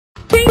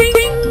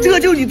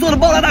己做的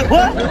爆辣大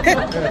宽，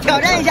挑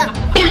战一下。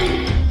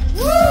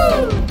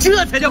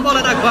这才叫爆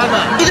辣大宽嘛！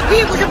你的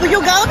屁股是不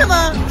锈钢的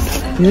吗？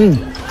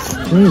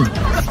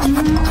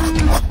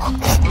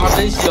啊，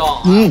真香！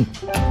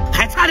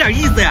还差点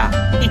意思呀！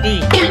嘿嘿。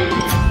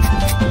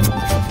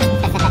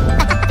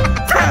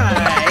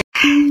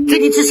最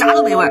近吃啥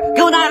都没味儿，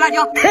给我拿点辣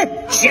椒。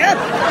行。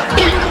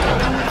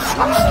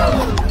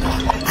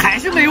还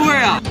是没味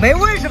儿啊？没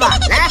味儿是吧？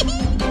来。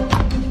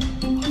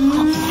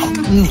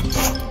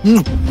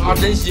啊，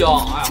真香！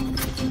哎呀，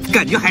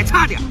感觉还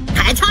差点，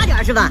还差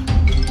点是吧？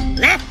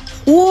来，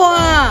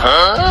哇！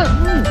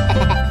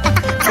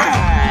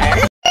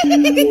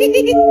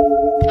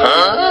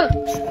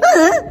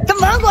这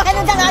芒果还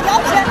能蘸辣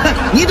椒吃？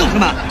你懂什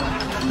么？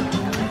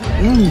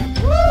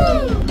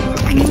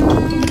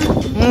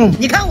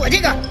你看我这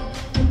个，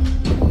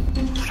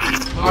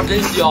啊，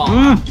真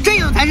香！这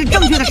样才是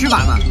正确的吃法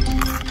嘛。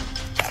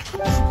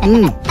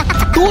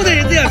多的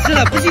人这样吃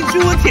了，不信去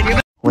我铁定。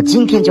我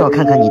今天就要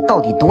看看你到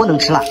底多能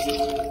吃辣，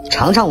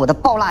尝尝我的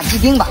爆辣鸡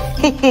丁吧，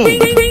嘿嘿！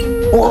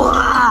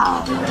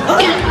哇！昨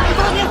天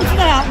不吃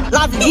的呀？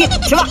辣子鸡，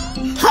吃吧。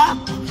好。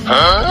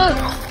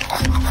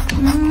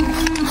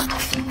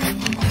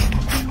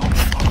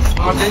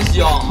啊，真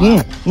香！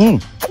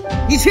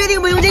你确定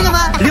不用这个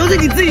吗？留着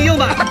你自己用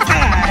吧。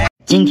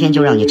今天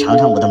就让你尝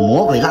尝我的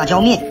魔鬼辣椒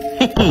面，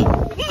嘿嘿。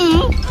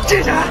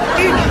这啥？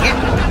玉米？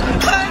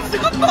还是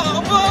个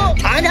宝宝。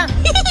尝尝。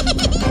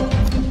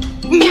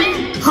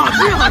好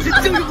吃好吃，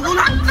就是不够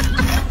辣。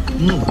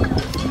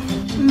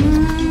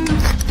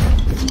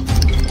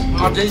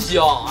啊，真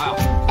香！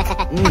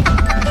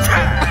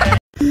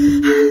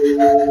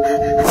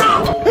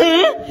哎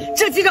呀，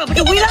这鸡爪不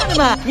是微辣的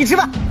吗？你吃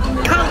吧。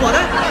看我的。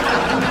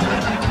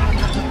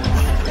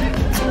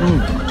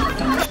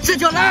这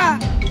叫辣。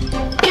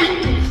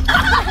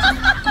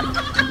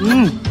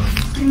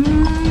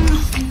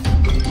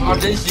啊，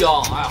真香！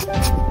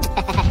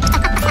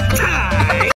哎呀。